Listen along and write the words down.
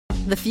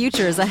The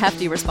future is a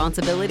hefty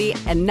responsibility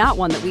and not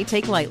one that we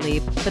take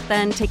lightly, but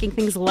then taking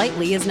things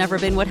lightly has never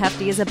been what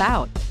Hefty is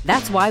about.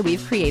 That's why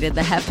we've created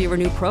the Hefty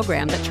Renew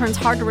program that turns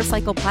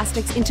hard-to-recycle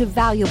plastics into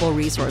valuable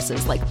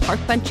resources like park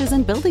benches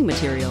and building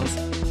materials.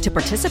 To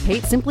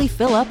participate, simply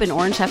fill up an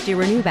orange Hefty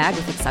Renew bag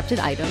with accepted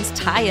items,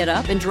 tie it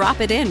up, and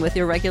drop it in with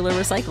your regular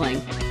recycling.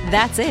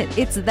 That's it.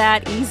 It's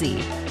that easy.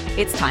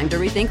 It's time to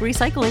rethink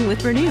recycling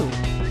with Renew.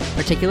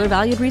 Particular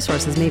valued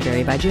resources may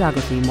vary by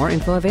geography. More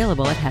info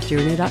available at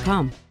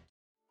heftyrenew.com.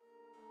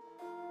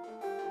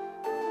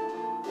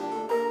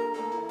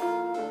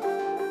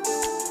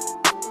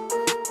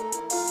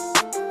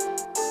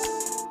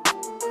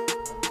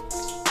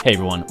 Hey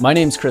everyone, my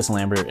name's Chris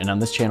Lambert, and on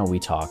this channel we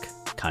talk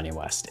Kanye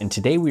West. And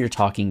today we are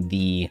talking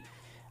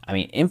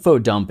info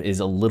dump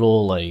is a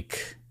little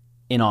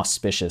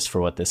inauspicious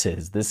for what this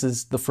is. This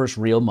is the first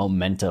real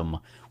momentum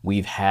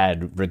we've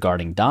had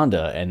regarding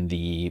Donda and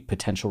the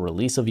potential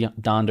release of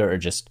Donda, or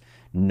just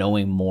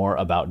knowing more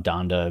about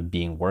Donda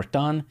being worked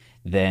on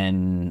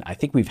than I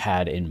think we've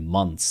had in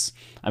months.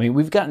 I mean,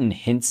 we've gotten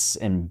hints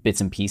and bits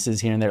and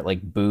pieces here and there,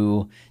 like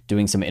Boo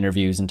doing some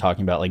interviews and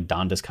talking about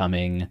Donda's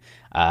coming,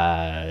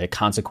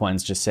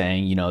 Consequence just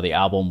saying, the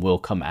album will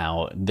come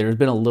out. There's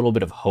been a little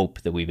bit of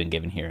hope that we've been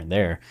given here and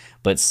there,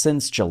 but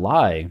since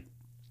July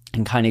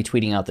and Kanye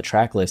tweeting out the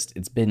track list,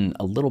 it's been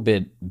a little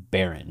bit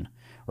barren.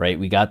 Right?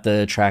 We got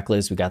the track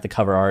list, we got the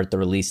cover art, the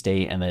release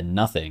date, and then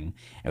nothing.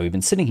 And we've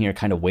been sitting here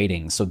kind of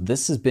waiting. So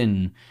this has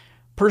been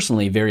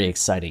personally very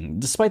exciting,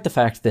 despite the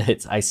fact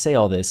that I say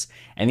all this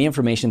and the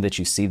information that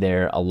you see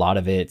there, a lot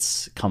of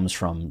it comes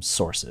from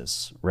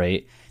sources,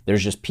 right?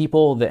 There's just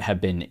people that have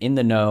been in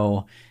the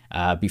know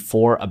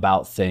before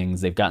about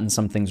things. They've gotten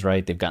some things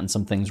right, they've gotten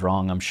some things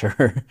wrong, I'm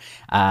sure.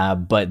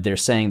 But they're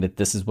saying that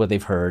this is what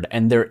they've heard.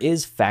 And there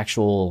is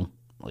factual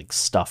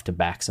stuff to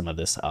back some of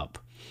this up.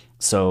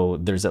 So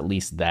there's at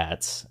least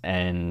that.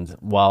 And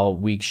while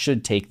we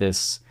should take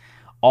this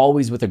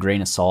always with a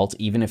grain of salt,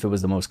 even if it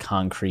was the most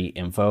concrete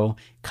info,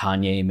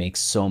 Kanye makes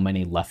so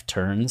many left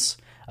turns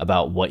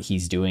about what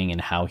he's doing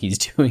and how he's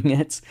doing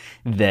it,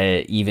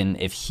 that even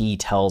if he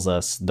tells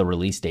us the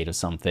release date of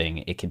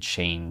something, it could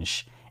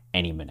change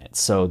any minute.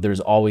 So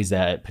there's always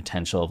that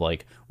potential of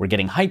we're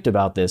getting hyped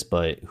about this,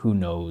 but who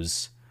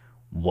knows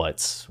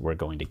what we're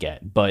going to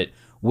get. But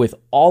with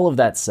all of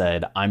that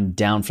said, I'm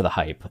down for the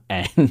hype,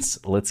 and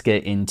let's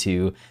get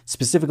into,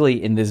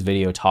 specifically in this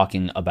video,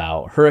 talking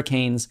about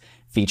Hurricanes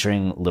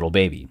featuring Lil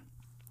Baby.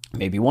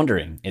 Maybe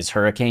wondering, is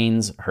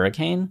Hurricanes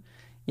Hurricane?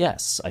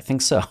 Yes, I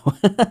think so.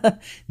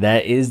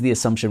 That is the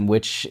assumption,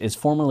 which is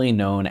formerly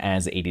known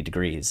as 80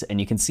 Degrees.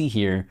 And you can see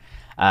here,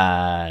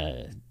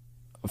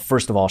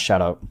 first of all,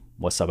 shout out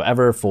What's Up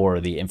Ever for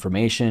the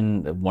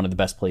information. One of the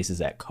best places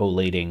at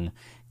collating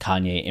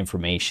Kanye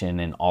information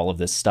and all of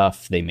this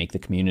stuff. They make the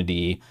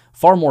community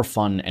far more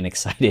fun and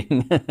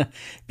exciting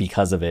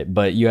because of it.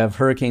 But you have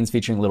Hurricanes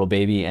featuring Lil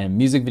Baby, and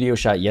music video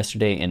shot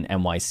yesterday in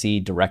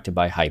NYC, directed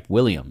by Hype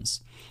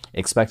Williams.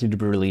 Expected to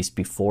be released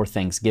before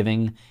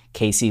Thanksgiving.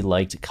 Casey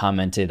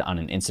commented on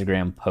an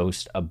Instagram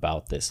post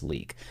about this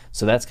leak.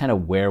 So that's kind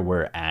of where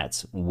we're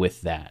at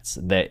with that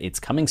it's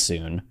coming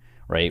soon,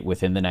 right?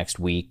 Within the next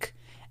week.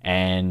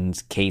 And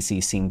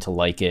Casey seemed to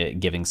like it,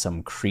 giving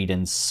some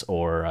credence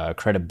or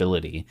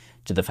credibility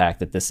to the fact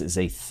that this is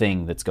a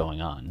thing that's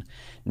going on.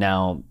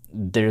 Now,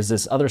 there's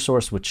this other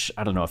source, which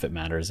I don't know if it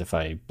matters if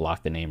I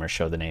block the name or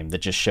show the name,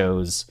 that just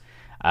shows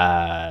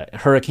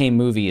Hurricane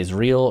movie is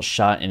real,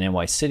 shot in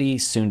NY City,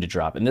 soon to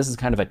drop. And this is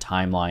kind of a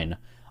timeline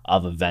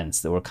of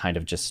events that will kind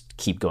of just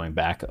keep going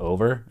back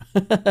over.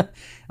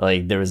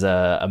 There was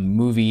a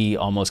movie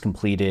almost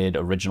completed,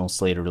 original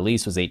slated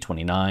release was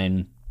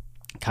 8/29.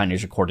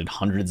 Kanye's recorded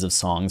hundreds of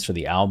songs for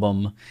the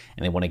album,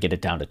 and they want to get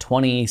it down to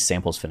 20.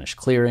 Samples finished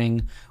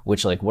clearing,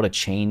 which what a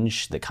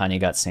change that Kanye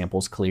got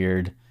samples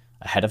cleared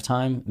ahead of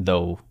time.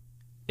 Though,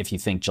 if you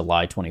think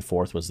July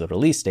 24th was the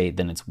release date,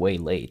 then it's way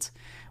late.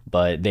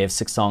 But they have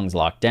 6 songs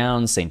locked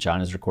down. St. John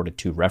has recorded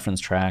 2 reference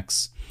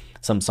tracks.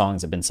 Some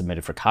songs have been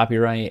submitted for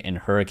copyright, and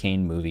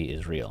Hurricane movie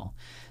is real.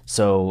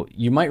 So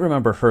you might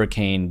remember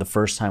Hurricane the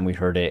first time we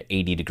heard it,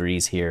 80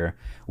 Degrees here,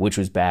 which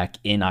was back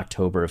in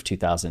October of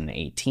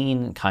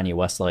 2018. Kanye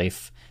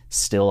Westlife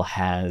still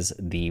has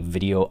the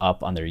video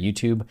up on their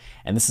YouTube.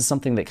 And this is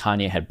something that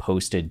Kanye had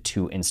posted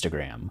to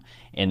Instagram.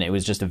 And it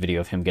was just a video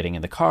of him getting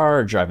in the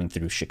car, driving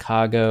through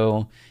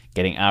Chicago,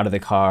 getting out of the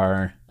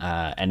car,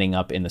 ending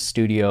up in the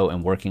studio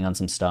and working on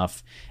some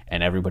stuff.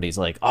 And everybody's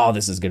like, oh,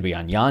 this is going to be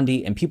on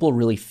Yandhi. And people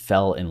really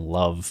fell in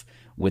love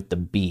with the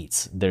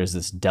beats. There's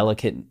this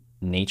delicate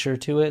nature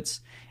to it.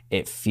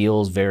 It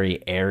feels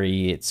very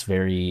airy. It's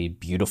very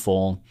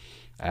beautiful.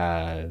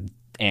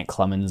 Ant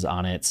Clemens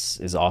on it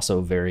is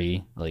also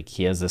very,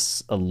 he has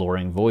this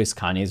alluring voice.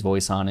 Kanye's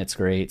voice on it's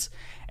great.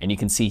 And you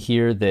can see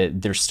here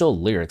that there's still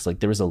lyrics.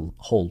 There was a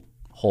whole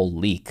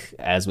leak,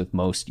 as with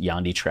most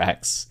Yandhi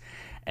tracks.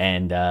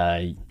 And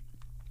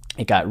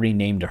it got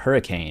renamed to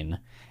Hurricane.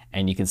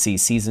 And you can see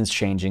seasons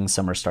changing.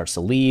 Summer starts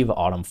to leave.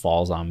 Autumn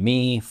falls on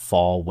me.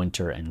 Fall,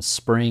 winter, and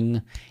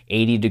spring.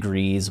 80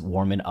 degrees,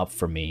 warming up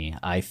for me.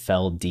 I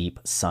fell deep.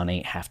 Sun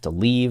ain't have to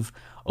leave.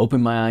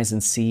 Open my eyes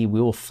and see. We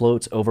will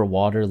float over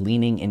water,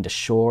 leaning into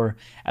shore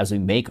as we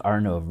make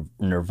our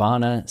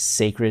nirvana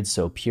sacred,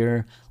 so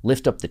pure.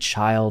 Lift up the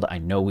child. I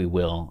know we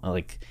will.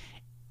 Like,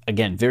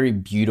 again, very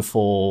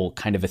beautiful,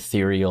 kind of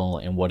ethereal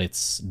in what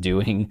it's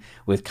doing,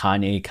 with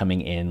Kanye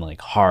coming in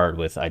like hard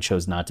with I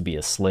chose not to be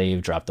a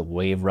slave, drop the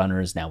wave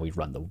runners, now we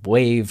run the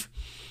wave.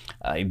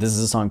 This is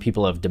a song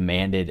people have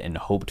demanded and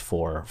hoped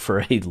for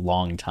a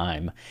long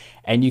time.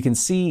 And you can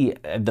see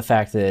the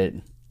fact that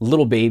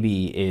Lil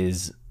Baby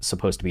is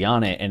supposed to be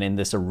on it, and in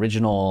this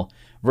original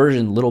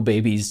version, Lil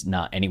Baby's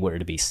not anywhere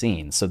to be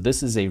seen. So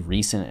this is a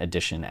recent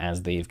addition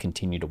as they've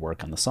continued to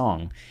work on the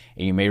song.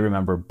 And you may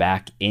remember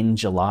back in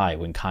July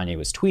when Kanye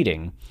was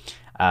tweeting,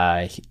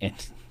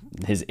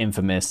 his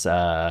infamous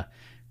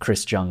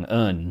Chris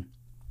Jong-un,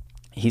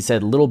 he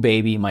said, "Lil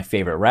Baby, my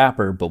favorite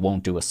rapper, but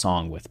won't do a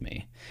song with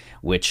me,"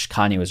 which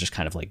Kanye was just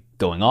kind of like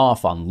going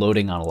off on,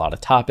 loading on a lot of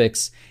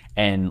topics.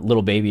 And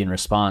Lil Baby in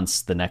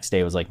response the next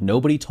day was like,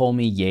 "Nobody told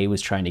me Ye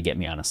was trying to get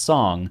me on a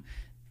song.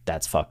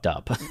 That's fucked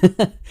up."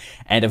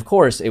 And of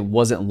course, it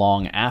wasn't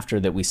long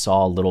after that we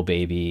saw Lil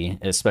Baby,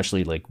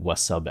 especially like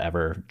West Sub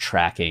Ever,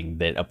 tracking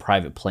that a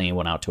private plane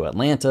went out to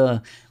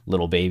Atlanta.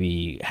 Lil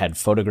Baby had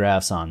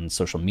photographs on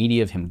social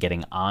media of him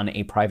getting on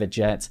a private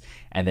jet,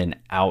 and then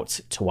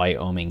out to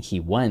Wyoming he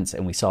went,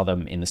 and we saw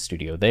them in the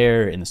studio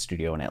there, in the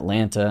studio in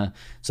Atlanta.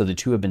 So the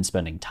two have been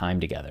spending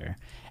time together.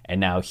 And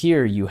now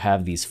here you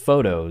have these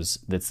photos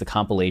that's the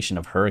compilation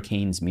of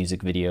Hurricane's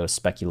music video,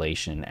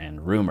 speculation,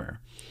 and rumor.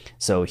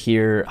 So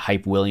here,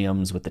 Hype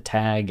Williams with the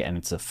tag, and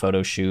it's a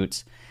photo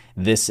shoot.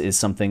 This is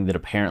something that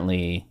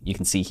apparently you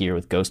can see here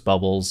with Ghost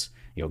Bubbles.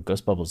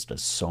 Ghost Bubbles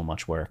does so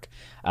much work.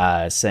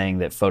 Saying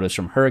that photos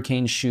from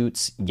Hurricane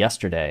shoots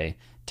yesterday.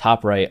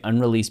 Top right,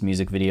 unreleased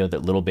music video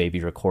that Lil Baby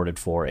recorded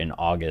for in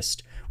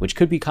August, which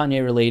could be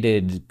Kanye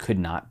related, could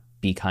not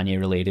be Kanye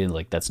related.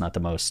 Like, that's not the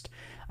most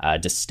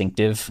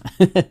distinctive.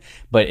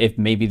 But if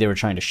maybe they were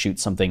trying to shoot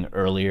something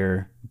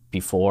earlier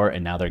before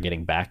and now they're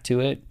getting back to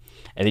it.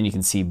 And then you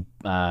can see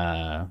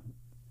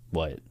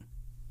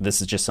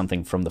this is just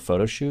something from the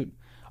photo shoot.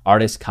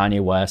 Artist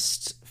Kanye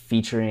West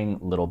featuring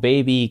Lil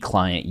Baby,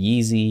 client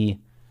Yeezy.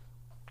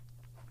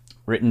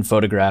 Written,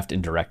 photographed,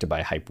 and directed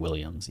by Hype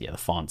Williams. Yeah, the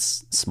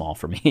font's small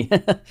for me.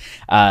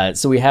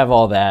 So we have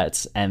all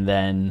that. And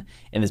then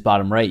in this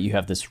bottom right, you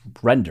have this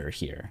render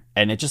here.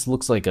 And it just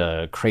looks like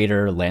a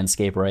crater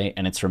landscape, right?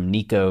 And it's from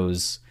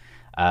Nico's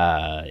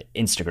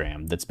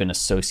Instagram that's been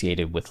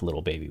associated with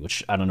Lil Baby,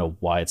 which I don't know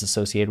why it's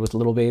associated with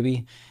Lil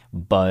Baby.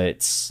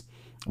 But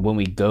when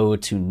we go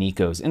to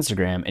Nico's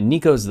Instagram, and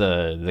Nico's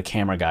the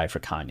camera guy for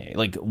Kanye.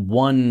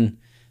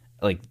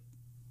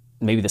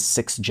 Maybe the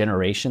 7th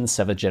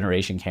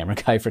generation camera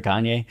guy for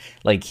Kanye.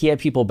 Like, he had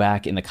people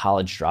back in the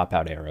College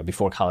Dropout era,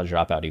 before College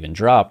Dropout even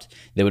dropped.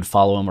 They would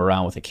follow him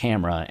around with a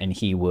camera, and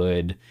he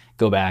would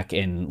go back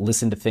and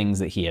listen to things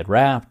that he had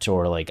rapped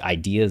or like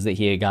ideas that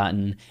he had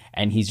gotten.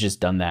 And he's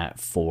just done that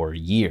for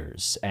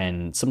years.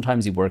 And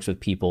sometimes he works with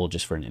people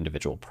just for an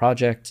individual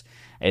project.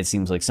 It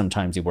seems like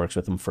sometimes he works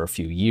with them for a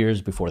few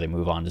years before they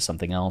move on to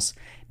something else.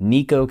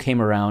 Nico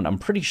came around, I'm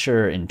pretty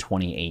sure, in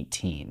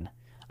 2018.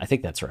 I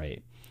think that's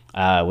right.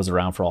 Was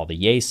around for all the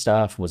Ye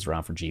stuff, was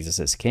around for Jesus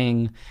is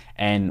King.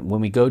 And when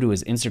we go to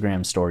his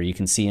Instagram story, you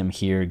can see him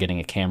here getting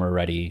a camera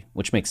ready,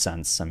 which makes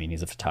sense. I mean,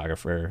 he's a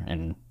photographer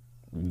and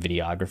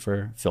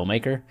videographer,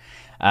 filmmaker,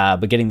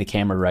 but getting the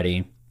camera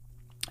ready.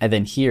 And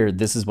then here,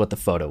 this is what the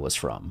photo was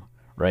from,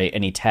 right?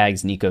 And he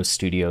tags Nico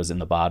Studios in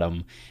the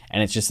bottom,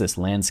 and it's just this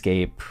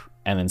landscape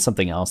and then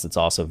something else that's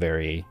also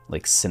very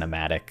like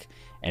cinematic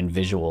and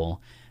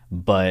visual.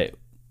 But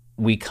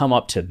we come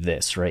up to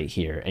this right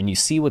here, and you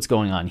see what's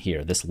going on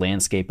here, this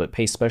landscape, but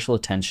pay special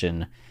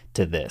attention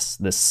to this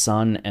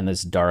sun and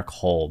this dark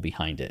hole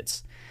behind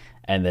it.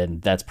 And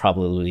then that's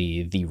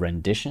probably the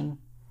rendition.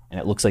 And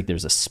it looks like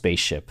there's a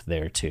spaceship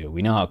there too.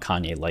 We know how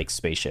Kanye likes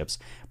spaceships,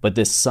 but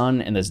this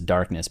sun and this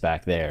darkness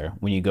back there,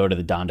 when you go to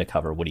the Donda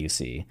cover, what do you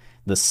see?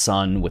 The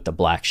sun with the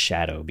black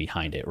shadow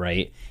behind it,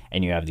 right?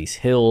 And you have these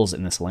hills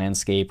and this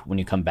landscape. When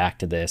you come back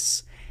to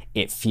this,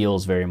 it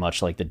feels very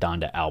much like the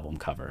Donda album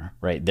cover,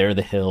 right? There are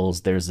the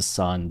hills, there's the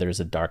sun, there's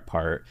a dark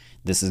part.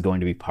 This is going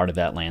to be part of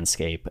that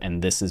landscape,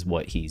 and this is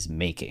what he's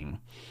making,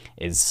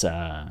 is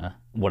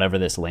whatever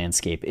this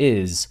landscape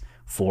is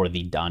for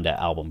the Donda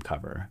album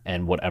cover,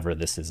 and whatever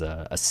this is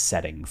a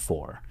setting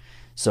for.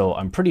 So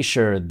I'm pretty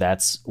sure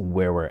that's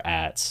where we're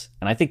at.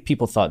 And I think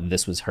people thought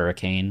this was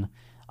Hurricane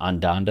on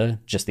Donda,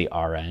 just the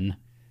RN,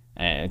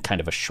 and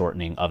kind of a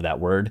shortening of that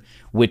word,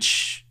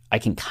 which I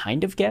can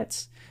kind of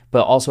get.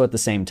 But also at the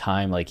same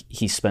time, like,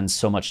 he spends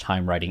so much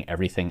time writing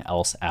everything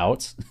else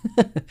out.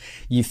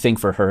 You think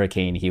for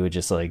Hurricane, he would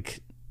just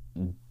like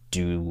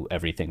do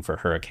everything for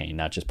Hurricane,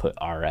 not just put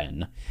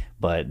RN.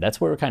 But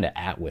that's where we're kind of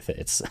at with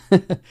it.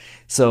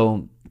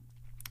 So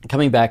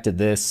coming back to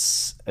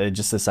this,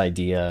 just this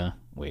idea.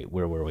 Wait,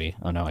 where were we?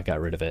 Oh no, I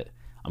got rid of it.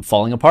 I'm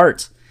falling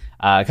apart.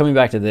 Coming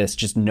back to this,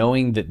 just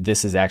knowing that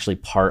this is actually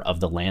part of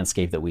the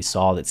landscape that we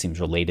saw that seems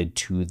related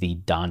to the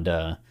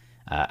Donda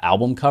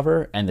album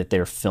cover, and that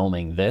they're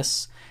filming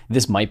this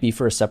might be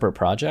for a separate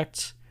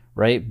project,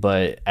 right?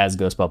 But as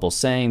Ghost Bubble's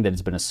saying that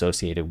it's been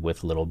associated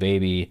with Lil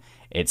Baby,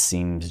 it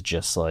seems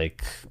just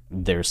like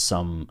there's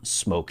some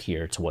smoke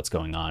here to what's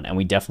going on. And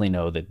we definitely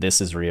know that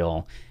this is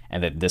real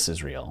and that this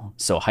is real.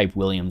 So Hype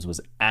Williams was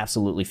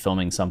absolutely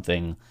filming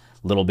something.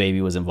 Lil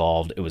Baby was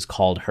involved. It was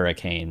called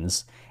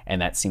Hurricanes.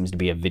 And that seems to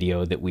be a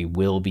video that we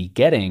will be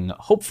getting,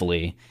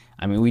 hopefully.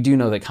 I mean, we do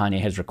know that Kanye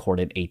has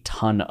recorded a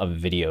ton of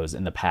videos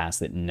in the past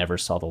that never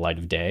saw the light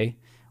of day,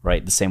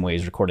 right? The same way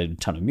he's recorded a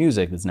ton of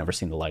music that's never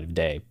seen the light of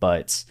day.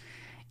 But,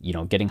 you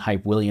know, getting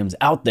Hype Williams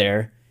out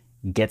there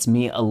gets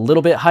me a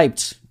little bit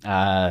hyped.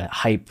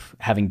 Hype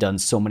having done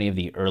so many of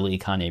the early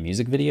Kanye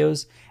music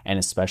videos, and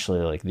especially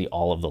like the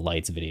All of the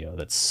Lights video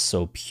that's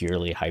so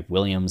purely Hype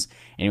Williams.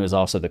 And he was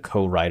also the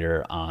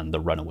co-writer on the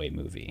Runaway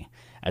movie,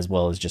 as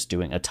well as just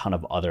doing a ton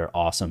of other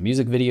awesome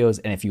music videos.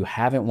 And if you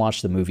haven't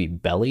watched the movie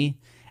Belly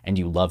and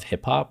you love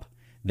hip hop,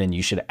 then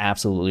you should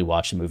absolutely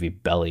watch the movie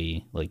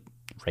Belly like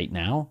right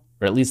now,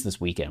 or at least this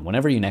weekend,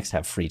 whenever you next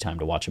have free time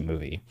to watch a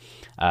movie.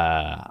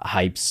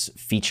 Hype's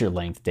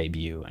feature-length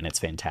debut, and it's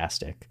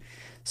fantastic.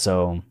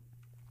 So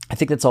I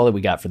think that's all that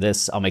we got for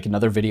this. I'll make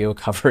another video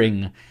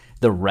covering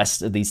the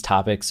rest of these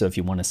topics. So if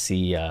you want to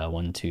see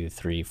 1, 2,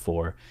 3,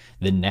 4,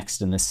 the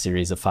next in this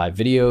series of 5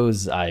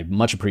 videos, I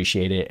much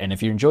appreciate it. And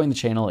if you're enjoying the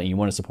channel and you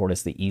want to support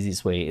us, the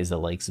easiest way is to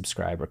like,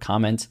 subscribe, or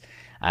comment,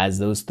 as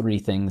those 3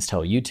 things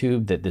tell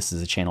YouTube that this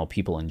is a channel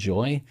people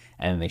enjoy,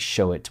 and they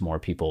show it to more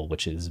people,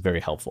 which is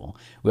very helpful.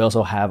 We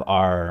also have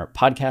our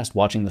podcast,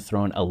 Watching the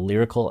Throne, a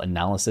lyrical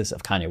analysis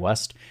of Kanye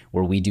West,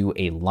 where we do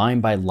a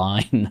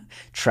line-by-line,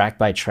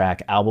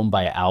 track-by-track,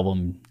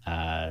 album-by-album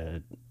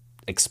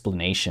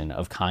explanation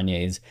of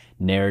Kanye's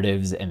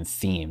narratives and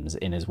themes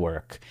in his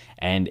work.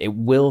 And it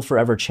will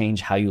forever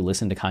change how you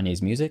listen to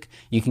Kanye's music.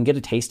 You can get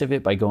a taste of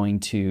it by going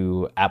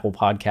to Apple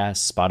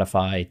Podcasts,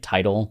 Spotify,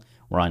 Tidal.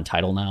 We're on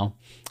Tidal now.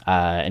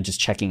 And just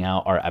checking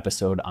out our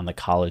episode on the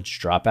College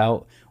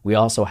Dropout. We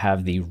also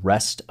have the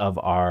rest of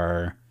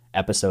our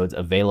episodes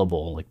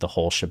available, like the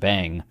whole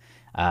shebang,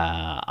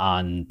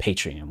 on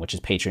Patreon, which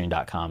is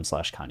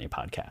patreon.com/Kanye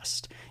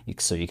podcast.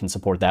 So you can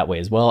support that way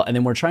as well. And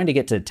then we're trying to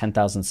get to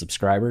 10,000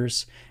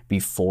 subscribers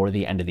before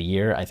the end of the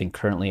year. I think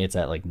currently it's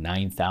at like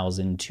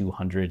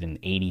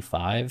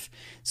 9,285.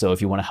 So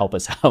if you want to help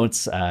us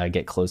out,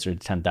 get closer to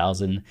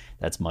 10,000,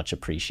 that's much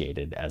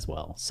appreciated as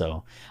well.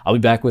 So I'll be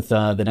back with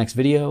the next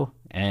video.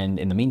 And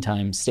in the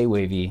meantime, stay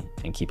wavy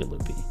and keep it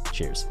loopy.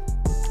 Cheers.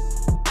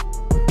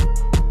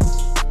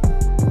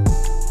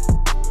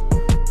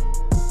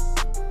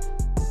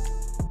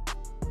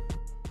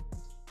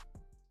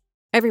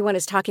 Everyone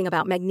is talking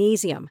about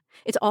magnesium.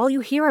 It's all you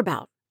hear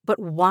about. But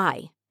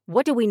why?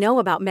 What do we know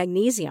about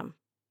magnesium?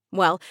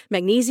 Well,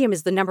 magnesium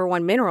is the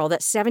 #1 mineral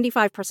that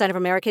 75% of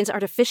Americans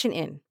are deficient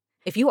in.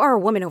 If you are a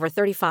woman over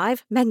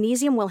 35,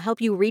 magnesium will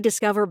help you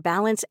rediscover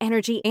balance,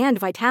 energy, and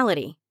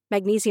vitality.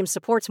 Magnesium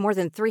supports more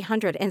than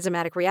 300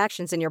 enzymatic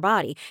reactions in your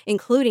body,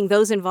 including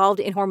those involved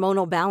in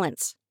hormonal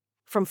balance.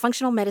 From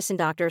functional medicine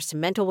doctors to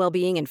mental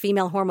well-being and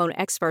female hormone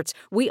experts,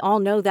 we all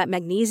know that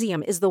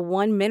magnesium is the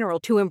one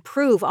mineral to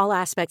improve all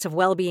aspects of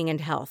well-being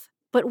and health.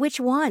 But which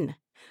one?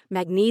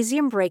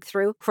 Magnesium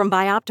Breakthrough from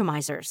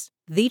Bioptimizers,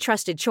 the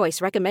trusted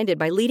choice recommended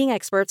by leading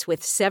experts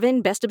with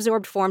 7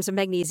 best-absorbed forms of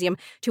magnesium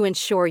to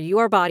ensure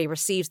your body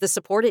receives the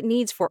support it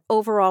needs for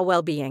overall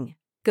well-being.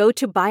 Go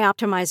to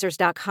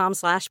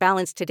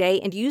bioptimizers.com/balance today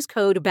and use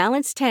code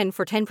BALANCE10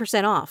 for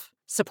 10% off.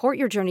 Support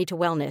your journey to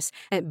wellness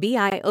at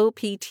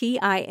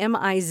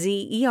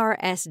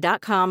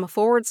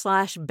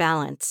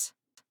bioptimizers.com/balance.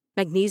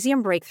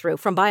 Magnesium Breakthrough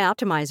from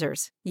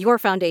Bioptimizers, your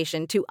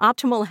foundation to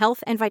optimal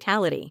health and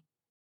vitality.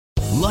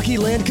 Lucky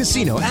Land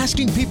Casino,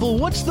 asking people,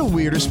 what's the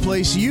weirdest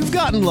place you've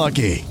gotten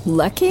lucky?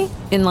 Lucky?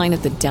 In line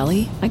at the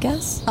deli, I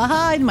guess?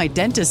 Aha, in my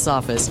dentist's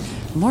office.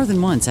 More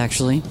than once,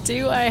 actually.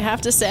 Do I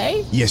have to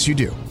say? Yes, you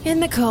do. In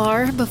the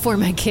car before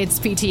my kids'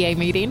 PTA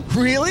meeting.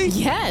 Really?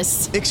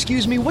 Yes.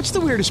 Excuse me, what's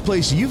the weirdest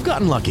place you've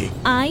gotten lucky?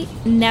 I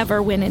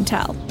never win and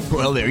tell.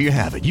 Well, there you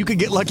have it. You can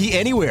get lucky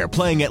anywhere,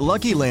 playing at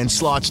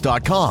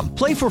LuckyLandSlots.com.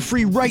 Play for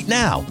free right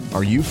now.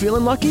 Are you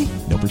feeling lucky?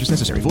 No purchase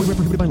necessary. Void where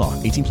prohibited by law.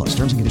 18+.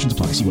 Terms and conditions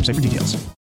apply. See website for details.